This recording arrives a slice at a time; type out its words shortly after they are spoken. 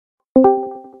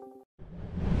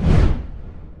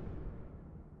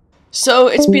So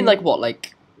it's been like what,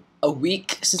 like a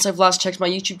week since I've last checked my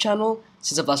YouTube channel,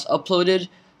 since I've last uploaded.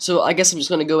 So I guess I'm just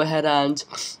gonna go ahead and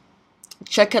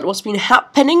check out what's been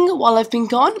happening while I've been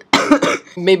gone.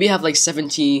 Maybe have like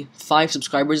 75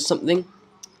 subscribers or something.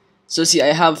 So see,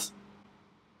 I have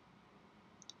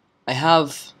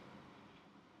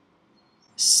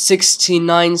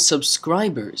 69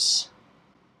 subscribers.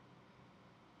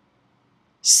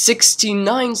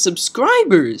 69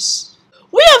 subscribers!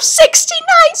 We have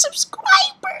 69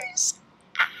 subscribers!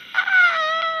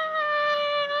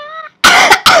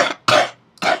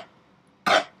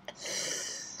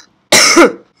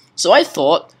 So I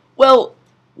thought, well,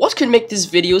 what could make this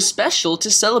video special to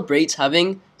celebrate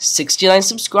having 69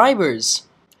 subscribers?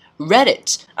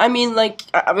 Reddit. I'm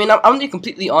gonna be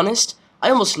completely honest.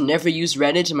 I almost never use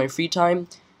Reddit in my free time.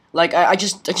 Like, I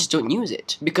just don't use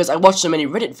it because I watch so many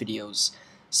Reddit videos.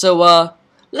 So,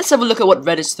 let's have a look at what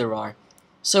Reddits there are.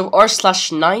 So,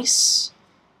 r/nice,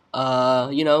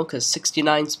 you know, because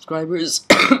 69 subscribers.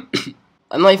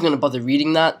 I'm not even gonna bother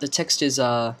reading that. The text is,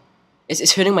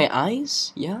 it's hurting my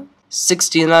eyes, yeah?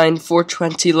 69,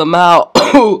 420, Lamau.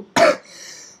 I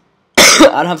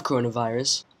don't have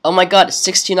coronavirus. Oh my god,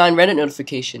 69 Reddit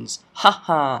notifications.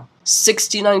 Haha.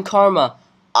 69 karma.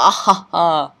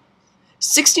 Ahaha.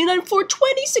 69,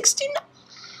 420, 69.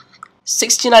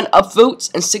 69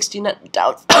 upvotes and 69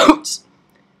 downvotes.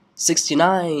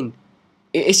 69.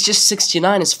 It's just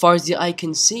 69 as far as the eye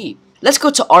can see. Let's go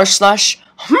to r/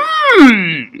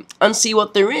 and see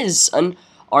what there is. And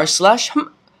r/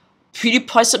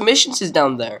 PewDiePie submissions is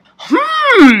down there.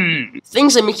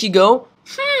 Things that make you go,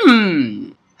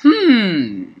 I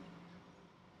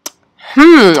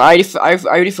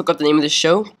already forgot the name of this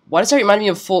show. Why does that remind me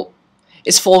of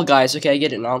It's Fall Guys. Okay, I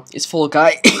get it now. It's Fall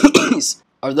Guys.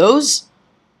 Are those?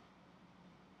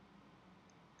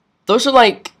 Those are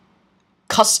like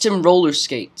custom roller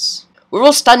skates. We're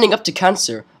all standing up to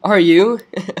cancer. Are you?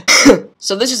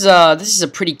 So this is a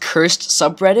pretty cursed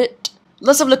subreddit.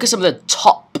 Let's have a look at some of the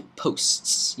top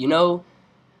posts, you know?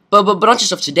 But not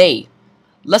just of today.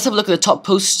 Let's have a look at the top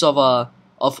posts of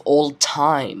all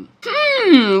time.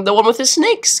 The one with the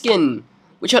snake skin,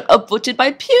 which got upvoted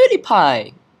by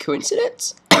PewDiePie.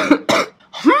 Coincidence?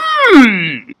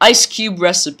 Ice Cube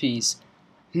recipes.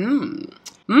 You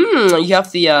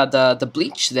have the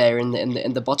bleach there in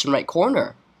the bottom right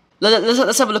corner.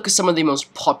 Let's have a look at some of the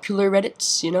most popular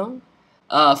Reddits, you know?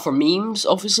 For memes,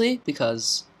 obviously,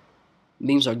 because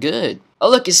memes are good. Oh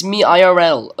look, it's me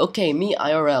IRL. Okay, me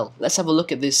IRL. Let's have a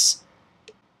look at this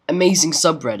amazing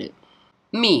subreddit.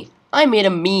 Me, I made a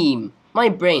meme. My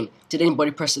brain. Did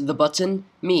anybody press the button?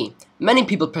 Me. Many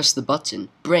people pressed the button.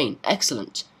 Brain.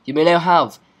 Excellent. You may now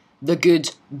have the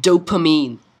good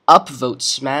dopamine.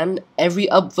 Upvotes, man. Every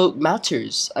upvote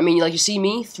matters. I mean, like, you see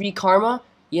me? 3 karma?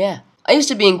 Yeah. I used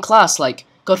to be in class, like,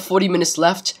 got 40 minutes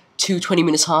left, 2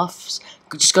 20-minute halves.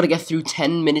 Just gotta get through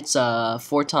 10 minutes,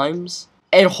 4 times.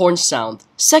 Air horn sound.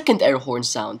 Second air horn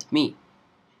sound. Me.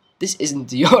 This isn't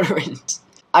deodorant.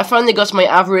 I finally got my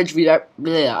average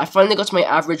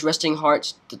resting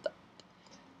heart.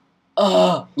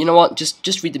 You know what?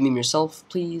 Just read the meme yourself,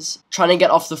 please. Trying to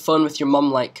get off the phone with your mum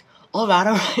like,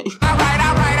 alright.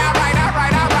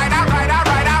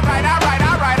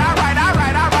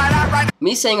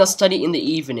 Me saying I'll study in the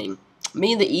evening.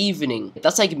 Me in the evening.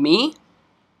 That's like me,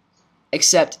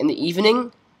 except in the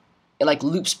evening, it like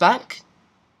loops back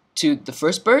to the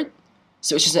first bird.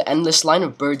 So it's just an endless line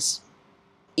of birds.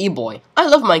 E-boy, I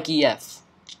love my GF.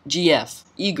 GF.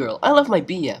 E-girl, I love my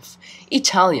BF.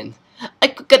 Italian, I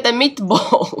could get the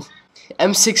meatball.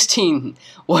 M16,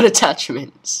 what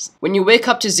attachments. When you wake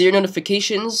up to 0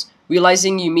 notifications,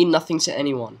 realizing you mean nothing to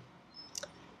anyone.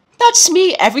 That's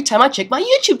me every time I check my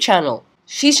YouTube channel.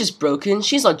 She's just broken,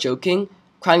 she's not joking.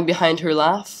 Crying behind her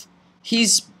laugh.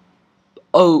 He's...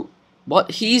 Oh,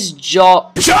 what? He's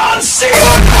John Cena!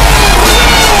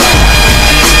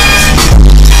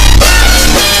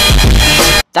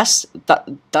 That's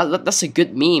a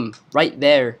good meme right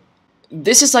there.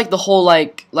 This is like the whole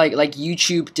like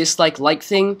YouTube dislike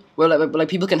thing where like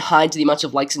people can hide the amount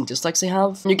of likes and dislikes they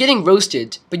have. You're getting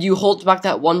roasted, but you hold back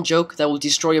that one joke that will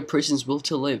destroy a person's will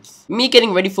to live. Me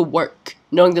getting ready for work,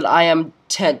 knowing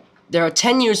that there are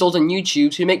 10 years old on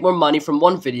YouTube who make more money from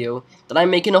one video than I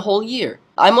make in a whole year.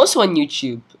 I'm also on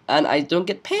YouTube and I don't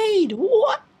get paid.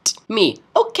 What? Me.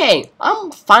 Okay,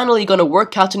 I'm finally gonna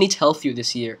work out and eat healthier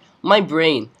this year. My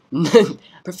brain.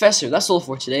 Professor, that's all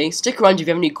for today. Stick around if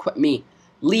you have any me.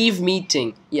 Leave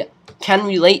meeting. Yeah, can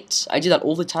relate. I do that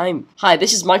all the time. Hi,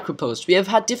 this is Micropost. We have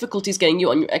had difficulties getting you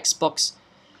on your Xbox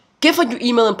Give out your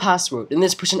email and password, and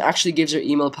this person actually gives their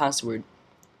email password.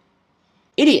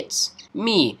 Idiots.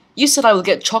 Me. You said I will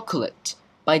get chocolate.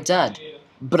 By Dad.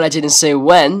 But I didn't say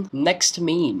when. Next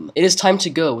meme. It is time to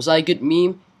go. Was I a good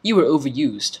meme? You were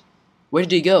overused. Where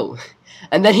did he go?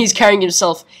 And then he's carrying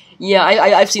himself. Yeah,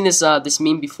 I've seen this this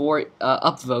meme before.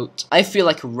 Upvote. I feel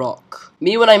like a rock.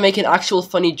 Me when I make an actual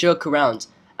funny joke around,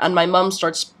 and my mom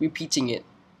starts repeating it.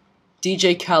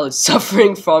 DJ Khaled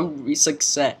suffering from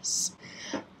success.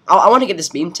 I want to get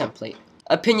this meme template.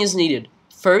 Opinions needed.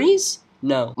 Furries?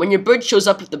 No. When your bird shows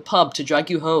up at the pub to drag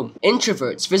you home.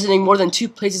 Introverts visiting more than 2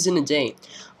 places in a day.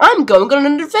 I'm going on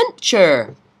an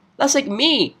adventure. That's like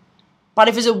me. But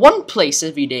I visit 1 place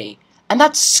every day. And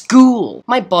that's school.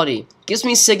 My body gives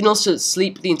me signals to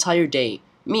sleep the entire day.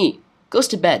 Me goes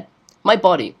to bed. My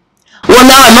body. Well,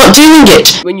 now I'm not doing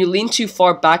it. When you lean too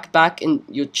far back in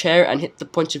your chair and hit the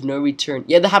point of no return.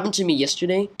 Yeah, that happened to me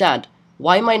yesterday. Dad,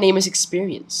 why my name is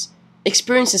Experience?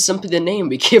 Experience is simply the name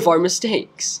we give our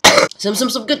mistakes.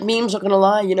 some good memes, not gonna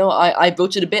lie, you know, I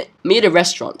voted a bit. Me at a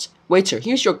restaurant. Waiter,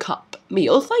 here's your cup. Me,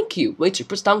 oh thank you. Waiter,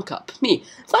 puts down cup. Me,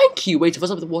 thank you. Waiter,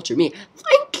 what's up with the water? Me,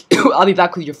 thank you. I'll be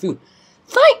back with your food.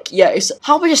 Yeah, it's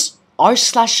how about just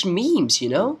r/memes, you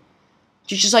know?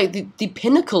 It's just like the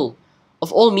pinnacle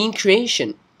of all meme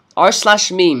creation.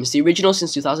 r/memes, the original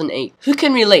since 2008. Who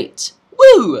can relate?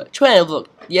 Woo! 12, look,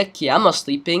 yeah, I'm not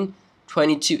sleeping.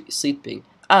 22, sleeping.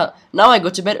 Now I go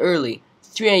to bed early.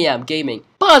 3 AM, gaming.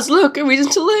 Buzz, look, a reason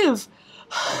to live!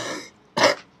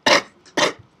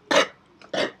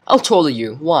 How tall are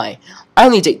you? Why? I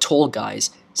only date tall guys.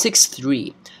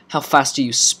 6'3". How fast do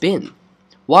you spin?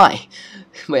 Why?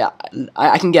 Wait,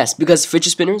 I can guess. Because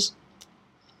fidget spinners?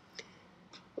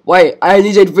 Why? I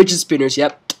only date fidget spinners,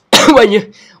 yep.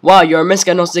 Wow, you're a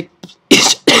misdiagnostic.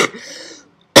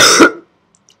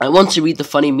 I want to read the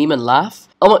funny meme and laugh.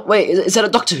 Oh, wait, is that a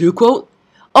Doctor Who quote?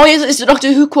 Oh yes, it's the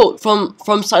Doctor Who quote from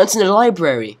Silence in the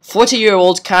Library.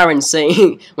 40-year-old Karen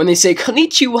saying, when they say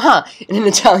konnichiwa in an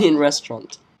Italian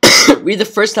restaurant. Read the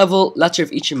first level letter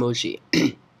of each emoji.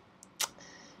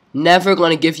 Never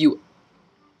gonna give you...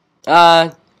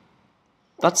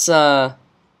 That's,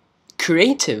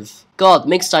 creative. God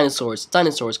makes dinosaurs.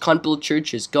 Dinosaurs can't build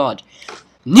churches. God.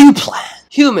 New plan.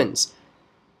 Humans.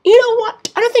 You know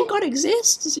what? I don't think God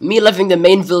exists. Me loving the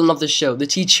main villain of the show, the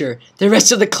teacher. The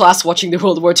rest of the class watching the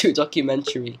World War II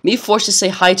documentary. Me forced to say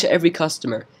hi to every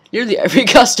customer. Literally every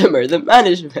customer. The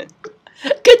management.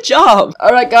 Good job.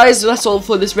 Alright guys, that's all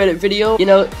for this Reddit video. You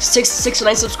know, 6 to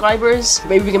 9 subscribers.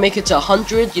 Maybe we can make it to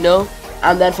 100, you know.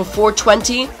 And then for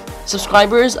 420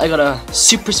 subscribers, I got a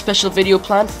super special video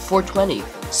planned for 420.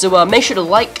 So make sure to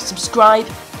like, subscribe,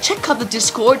 check out the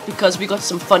Discord because we got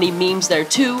some funny memes there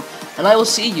too. And I will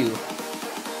see you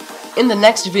in the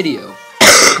next video.